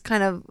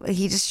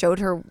just showed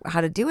her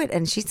how to do it,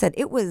 and she said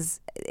it was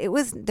there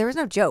was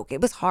no joke.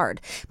 It was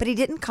hard, but he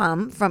didn't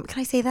come from. Can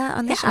I say that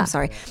on this show? I'm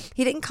sorry,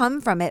 he didn't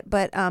come from it,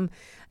 but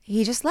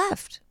he just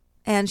left.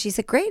 And she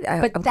said, "Great,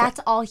 but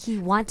that's all he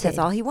wanted. That's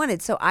all he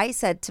wanted." So I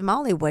said to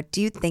Molly, "What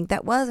do you think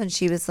that was?" And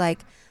she was like,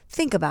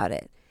 "Think about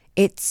it.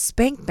 It's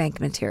spank bank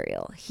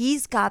material.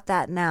 He's got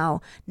that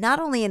now, not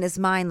only in his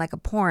mind like a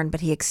porn, but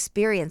he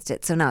experienced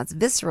it. So now it's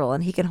visceral,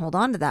 and he can hold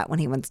on to that when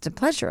he wants to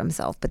pleasure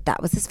himself. But that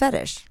was his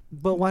fetish."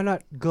 But why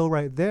not go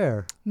right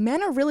there?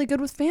 Men are really good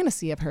with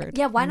fantasy, I've heard.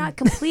 Yeah, why not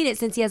complete it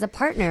since he has a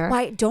partner? Well,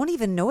 I don't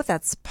even know if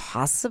that's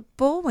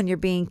possible when you're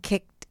being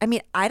kicked. I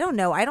mean, I don't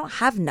know. I don't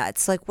have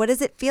nuts. Like, what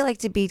does it feel like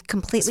to be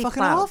completely It's fucking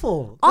plowed?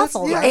 awful.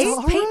 Awful, That's, right? it's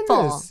It's painful.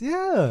 horrendous.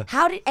 Yeah.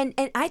 How did and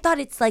I thought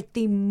it's like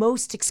the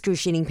most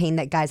excruciating pain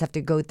that guys have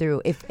to go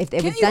through if it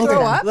was you done to throw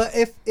them. up?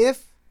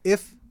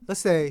 If let's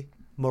say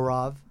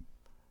Marav,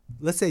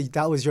 let's say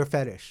that was your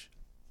fetish,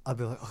 I'll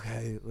be like,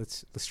 okay,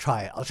 let's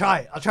try it. I'll try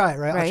it. Right?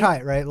 Right. I'll try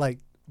it. Right? Like,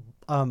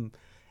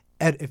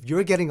 and if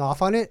you're getting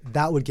off on it,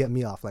 that would get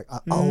me off. Like,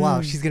 oh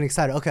wow, she's getting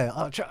excited. Okay,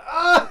 I'll try.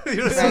 You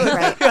know what I'm saying?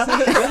 Right.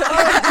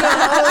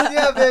 Oh,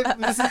 yeah, babe.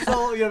 This is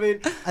so. You know what I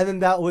mean? And then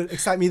that would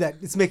excite me that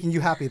it's making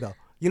you happy though.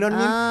 You know what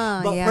I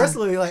mean? But yeah.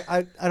 personally, like,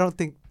 I don't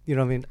think. You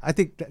know what I mean? I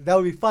think that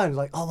would be fun.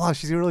 Like, oh wow,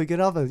 she's gonna really get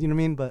off it. You know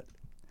what I mean? But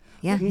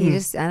Yeah, he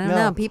just, I don't No.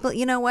 know. People,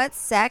 you know what?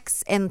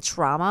 Sex and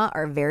trauma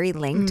are very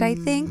linked, I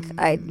think.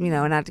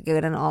 Not to go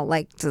into all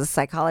like to the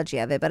psychology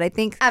of it, but I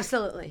think.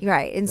 Absolutely.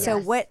 Right. And so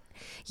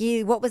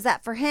Yes. what was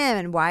that for him,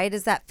 and why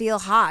does that feel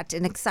hot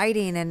and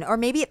exciting, and or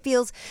maybe it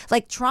feels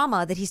like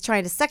trauma that he's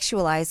trying to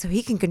sexualize so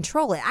he can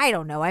control it. I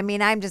don't know. I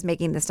mean, I'm just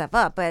making this stuff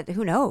up, but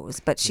who knows?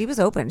 But she was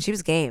open. She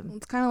was game.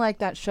 It's kind of like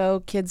that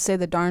show, Kids Say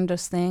the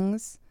Darndest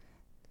Things.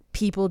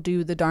 People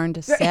do the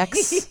darndest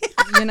sex,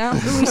 you know?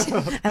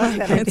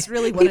 It's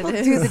really what People it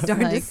is. do the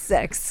darndest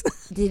sex.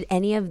 Did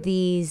any of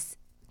these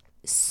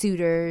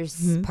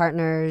suitors,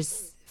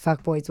 partners,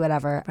 fuckboys,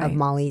 whatever, of Right.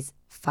 Molly's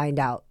find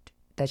out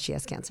that she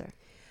has cancer?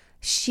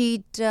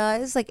 She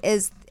does, like,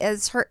 as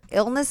her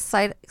illness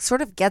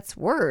sort of gets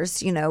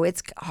worse,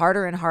 it's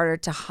harder and harder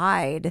to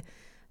hide,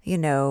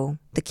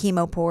 the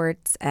chemo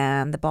ports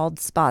and the bald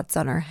spots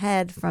on her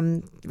head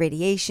from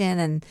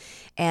radiation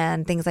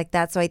and things like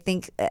that. So I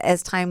think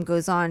as time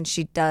goes on,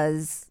 she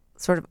does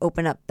sort of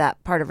open up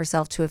that part of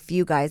herself to a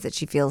few guys that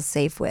she feels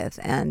safe with.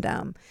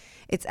 And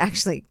it's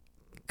actually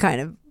kind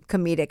of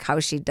comedic how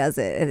she does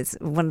it, and it's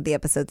one of the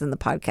episodes in the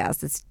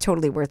podcast. It's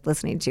totally worth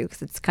listening to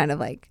because it's kind of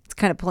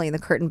pulling the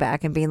curtain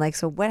back and being like,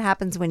 so what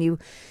happens when you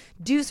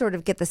do sort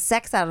of get the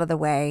sex out of the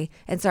way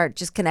and start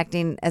just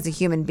connecting as a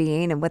human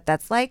being, and what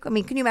that's like? I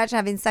mean, can you imagine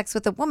having sex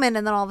with a woman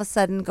and then all of a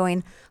sudden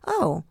going,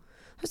 oh,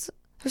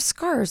 there's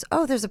scars,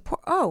 oh, there's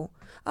oh,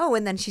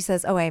 and then she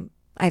says, oh, I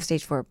have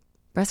stage 4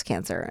 breast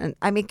cancer. And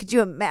I mean, could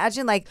you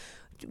imagine, like,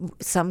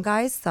 some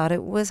guys thought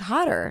it was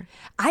hotter.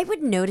 I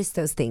would notice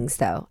those things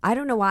though. I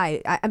don't know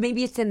why.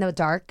 Maybe it's in the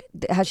dark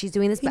how she's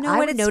doing this, You but know I what,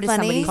 would it's notice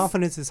funny? somebody's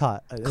confidence is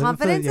hot.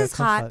 Confidence is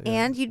hot, yeah.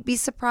 and you'd be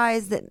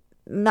surprised that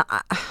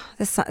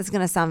this is going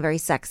to sound very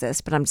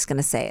sexist, but I'm just going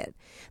to say it.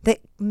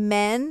 That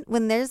men,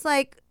 when there's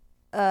like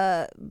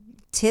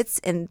tits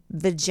and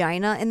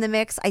vagina in the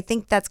mix, I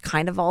think that's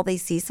kind of all they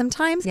see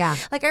sometimes. Yeah.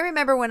 Like I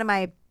remember one of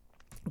my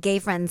gay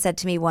friends said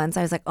to me once,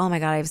 I was like, oh my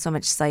God, I have so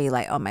much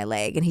cellulite on my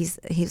leg. And he's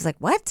like,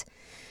 what?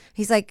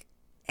 He's like,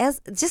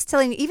 as just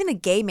telling you, even a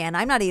gay man,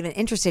 I'm not even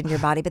interested in your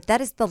body, but that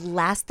is the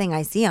last thing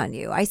I see on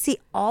you. I see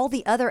all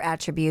the other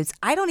attributes.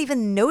 I don't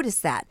even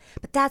notice that,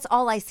 but that's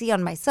all I see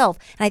on myself.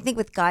 And I think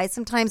with guys,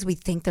 sometimes we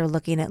think they're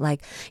looking at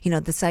like, the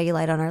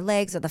cellulite on our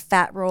legs or the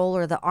fat roll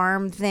or the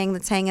arm thing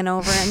that's hanging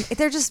over, and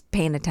they're just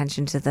paying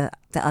attention to the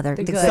other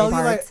the good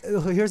parts.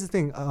 Here's the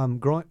thing.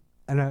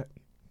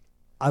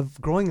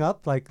 Growing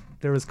up, like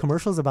there was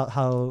commercials about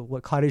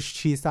what cottage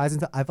cheese thighs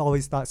and I've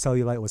always thought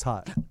cellulite was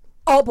hot.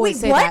 All boys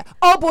say that.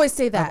 All boys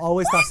say that. I've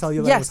always thought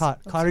cellulite Yes. was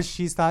hot. Cottage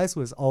cheese thighs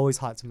was always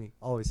hot to me.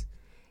 Always.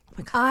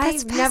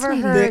 I've never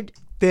fascinating. heard.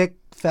 Thick,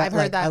 fat. I've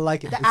heard that. I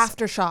like it. The It's-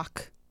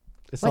 aftershock.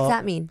 it's What's all-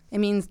 that mean? It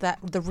means that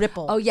the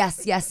ripple. Oh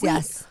yes.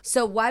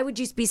 So why would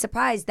you be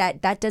surprised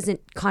that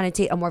doesn't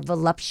connotate a more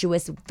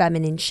voluptuous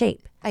feminine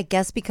shape? I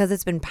guess because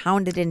it's been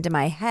pounded into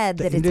my head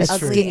The that it's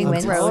industry, ugly I'm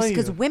and gross telling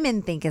because you.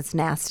 women think it's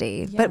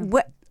nasty. But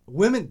what?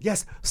 Women,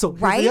 yes. So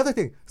here's Right? the other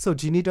thing. So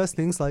Jeannie does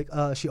things like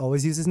she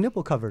always uses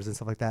nipple covers and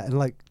stuff like that. And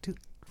like, dude,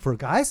 for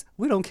guys,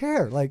 we don't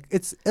care. Like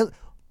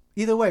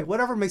either way,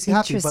 whatever makes you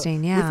happy.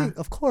 Interesting, But yeah. we think,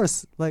 of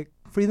course, like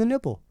free the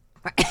nipple.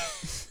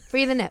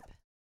 Free the nip.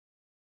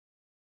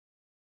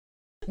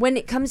 When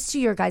it comes to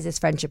your guys'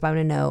 friendship, I want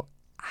to know,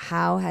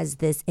 how has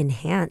this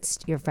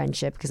enhanced your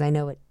friendship? Because I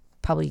know it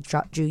probably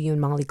drew you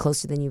and Molly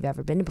closer than you've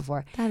ever been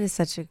before. That is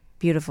such a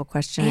beautiful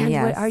question. And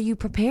yes. what are you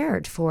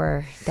prepared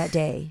for that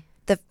day?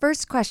 The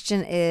first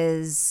question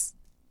is,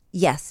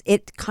 yes,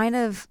 it kind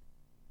of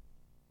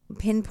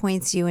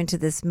pinpoints you into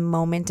this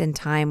moment in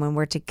time when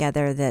we're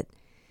together that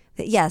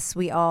yes,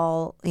 we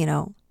all,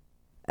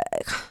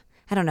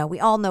 I don't know. We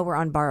all know we're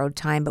on borrowed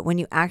time, but when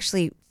you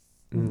actually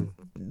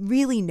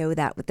really know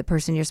that with the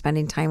person you're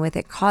spending time with,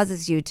 it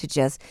causes you to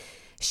just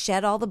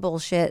shed all the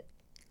bullshit,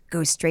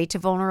 go straight to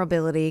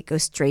vulnerability, go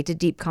straight to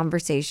deep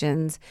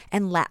conversations,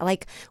 and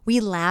like we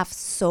laugh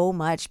so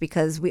much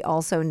because we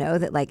also know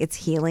that like it's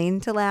healing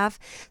to laugh.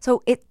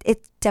 So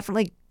it's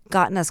definitely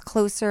gotten us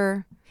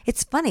closer.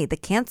 It's funny,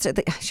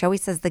 she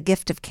always says the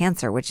gift of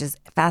cancer, which is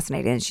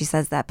fascinating. And she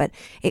says that, but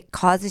it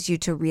causes you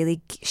to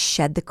really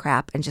shed the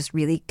crap and just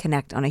really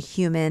connect on a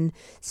human,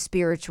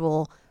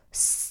 spiritual,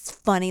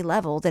 funny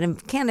level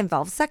that can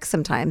involve sex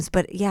sometimes.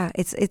 But yeah,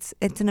 it's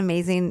an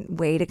amazing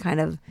way to kind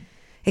of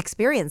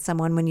experience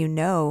someone when you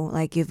know,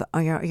 like you're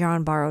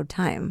on borrowed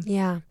time.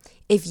 Yeah.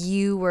 If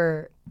you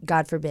were,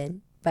 God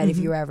forbid, but if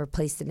you were ever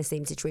placed in the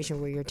same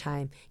situation where your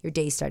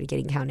days started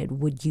getting counted,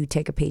 would you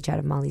take a page out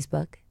of Molly's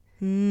book?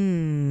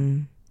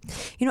 You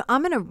know,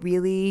 I'm in a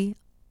really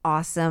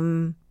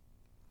awesome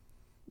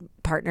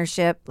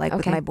partnership, like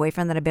with my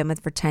boyfriend that I've been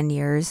with for 10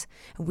 years.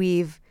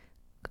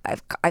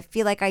 I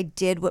feel like I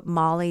did what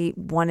Molly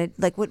wanted,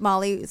 like what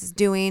Molly was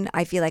doing.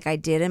 I feel like I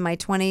did in my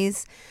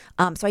 20s.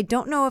 So I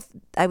don't know if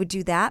I would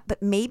do that,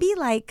 but maybe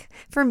like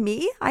for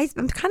me,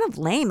 I'm kind of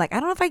lame. Like, I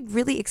don't know if I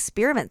really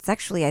experiment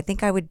sexually. I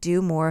think I would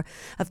do more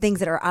of things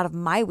that are out of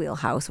my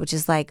wheelhouse, which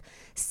is like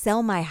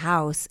sell my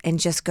house and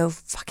just go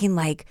fucking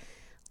like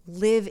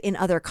live in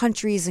other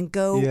countries and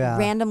go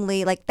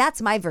randomly. Like,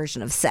 that's my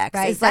version of sex.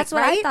 Right. That's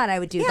what I thought I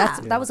would do. Yeah.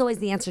 That was always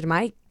the answer to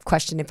my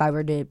question if I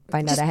were to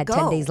find out Just I had go,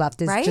 10 days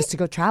left, is right? just to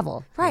go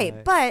travel.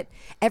 Right. But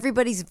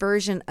everybody's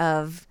version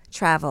of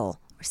travel,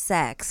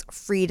 sex,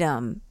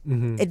 freedom,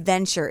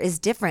 adventure is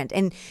different.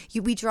 And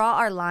we draw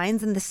our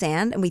lines in the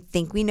sand and we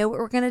think we know what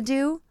we're going to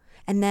do.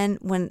 And then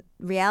when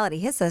reality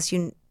hits us,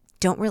 you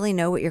don't really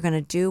know what you're going to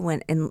do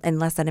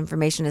unless that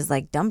information is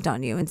like dumped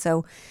on you. And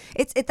so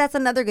that's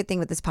another good thing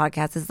with this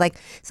podcast is like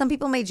some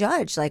people may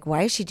judge, like,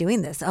 why is she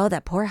doing this? Oh,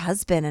 that poor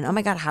husband. And oh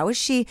my God, how is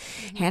she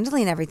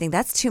handling everything?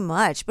 That's too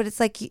much. But it's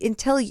like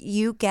until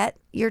you get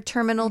your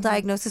terminal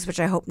diagnosis, which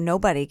I hope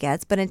nobody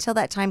gets, but until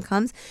that time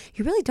comes,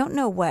 you really don't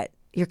know what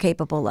you're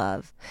capable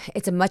of.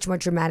 It's a much more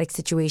dramatic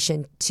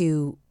situation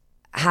to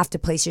have to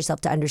place yourself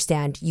to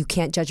understand you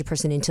can't judge a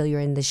person until you're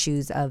in the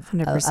shoes of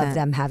 100%.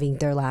 them having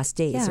their last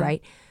days,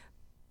 right?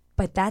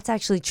 But that's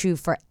actually true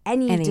for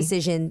any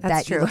decision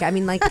that you look at. I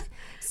mean, like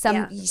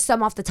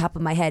some off the top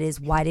of my head is,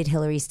 why did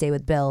Hillary stay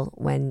with Bill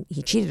when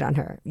he cheated on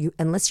her?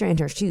 Unless you're in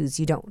her shoes,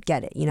 you don't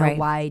get it. You know,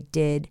 why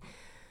did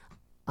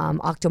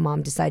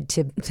Octomom decide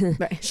to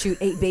shoot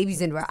 8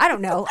 babies into her? I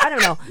don't know.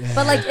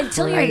 But like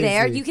until you're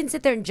there, you can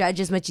sit there and judge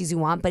as much as you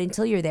want. But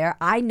until you're there,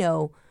 I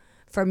know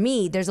for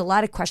me, there's a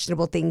lot of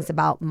questionable things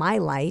about my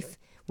life,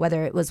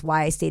 whether it was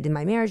why I stayed in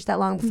my marriage that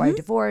long before I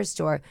divorced,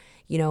 or,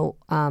 you know,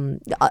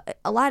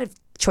 a lot of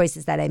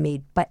choices that I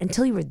made. But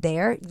until you were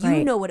there,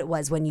 you know what it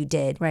was when you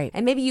did. Right.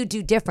 And maybe you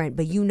do different,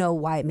 but you know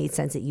why it made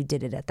sense that you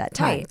did it at that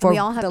time. Right. For We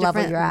all have the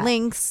level you're different at.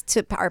 links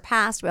to our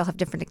past. We all have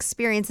different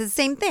experiences.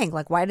 Same thing.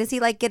 Like, why does he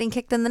like getting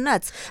kicked in the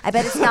nuts? I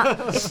bet it's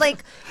not. It's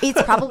like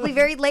it's probably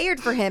very layered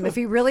for him. If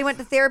he really went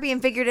to therapy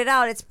and figured it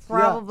out, it's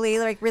probably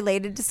like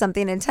related to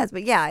something intense.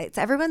 But yeah, it's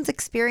everyone's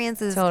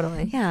experiences.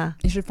 Totally. Yeah.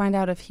 You should find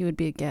out if he would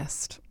be a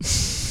guest.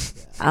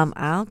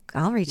 I'll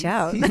reach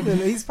out.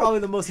 He's probably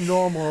the most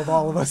normal of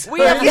all of us. You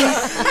know what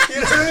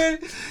I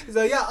mean? He's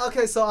like, yeah,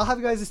 okay, so I'll have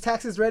you guys'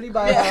 taxes ready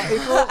by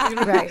April. You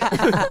know? Right.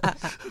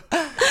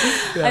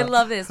 I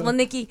love this. Well,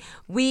 Nikki,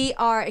 we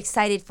are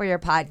excited for your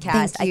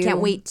podcast. Thank you. I can't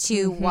wait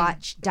to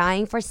watch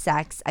Dying for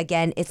Sex.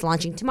 Again, it's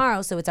launching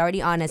tomorrow, so it's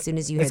already on as soon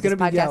as you hear It's this going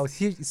to be,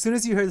 podcast. as soon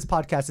as you hear this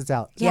podcast, it's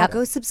out. Yeah,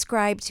 go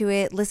subscribe to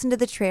it, listen to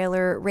the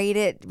trailer, rate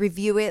it,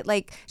 review it.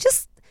 Like,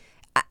 just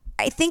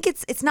I think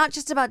it's not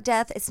just about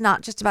death. It's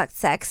not just about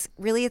sex.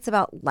 Really, it's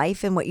about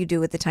life and what you do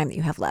with the time that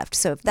you have left.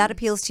 So if that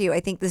appeals to you, I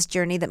think this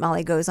journey that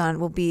Molly goes on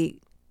will be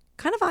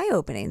kind of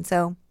eye-opening.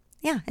 So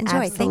yeah,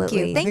 enjoy.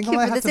 Absolutely. Thank you I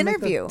for have this to make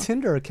interview. the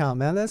Tinder account,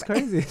 man. That's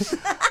crazy.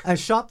 And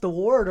shop the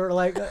ward or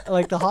like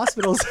the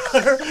hospitals.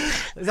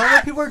 Is that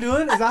what people are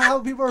doing? Is that how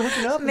people are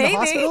hooking up in the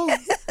hospitals?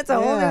 It's a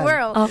whole new Man.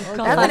 world. Oh, That's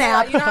God. an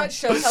app. You know how it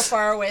shows how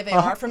far away they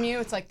are from you?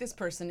 It's like, this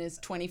person is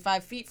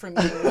 25 feet from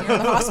you. You're in the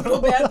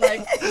hospital bed.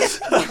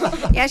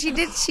 Like, Yeah, she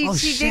did.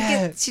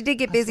 She did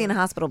get busy in a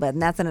hospital bed,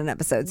 and that's in an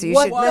episode. So you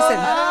What? should listen.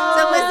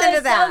 So listen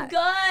to that. So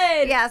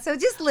good. Yeah. So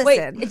just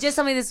listen. Wait, just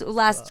tell me this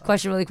last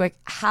question really quick.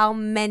 How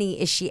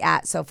many is she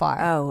at so far?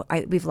 Oh,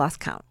 we've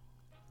lost count.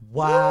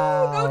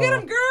 Wow. go get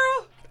him,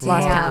 girl.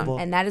 Lost Damn.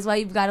 count. And that is why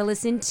you've got to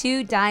listen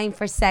to Dying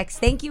for Sex.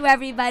 Thank you,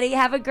 everybody.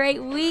 Have a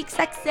great week.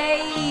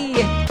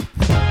 Sexy.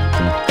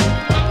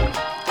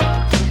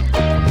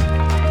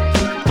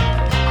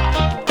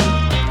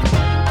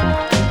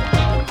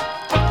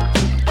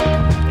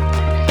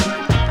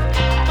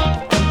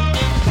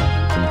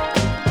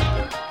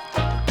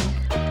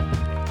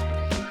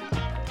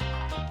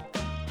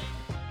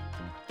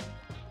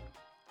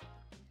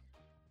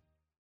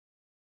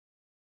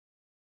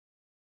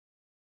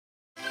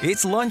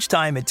 It's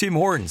lunchtime at Tim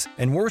Hortons,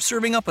 and we're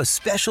serving up a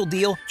special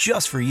deal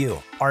just for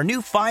you. Our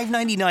new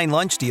 $5.99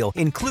 lunch deal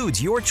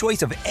includes your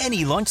choice of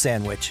any lunch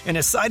sandwich and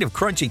a side of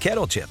crunchy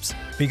kettle chips.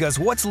 Because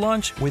what's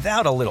lunch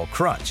without a little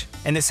crunch?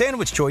 And the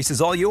sandwich choice is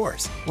all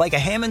yours, like a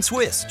ham and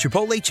Swiss,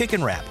 Chipotle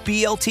chicken wrap,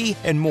 BLT,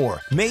 and more,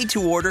 made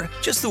to order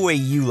just the way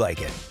you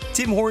like it.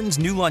 Tim Hortons'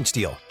 new lunch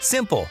deal.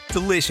 Simple,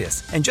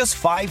 delicious, and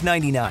just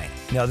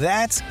 $5.99. Now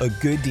that's a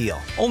good deal.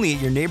 Only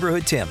at your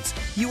neighborhood Tim's.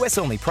 U.S.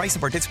 only. Price and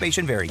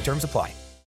participation vary. Terms apply.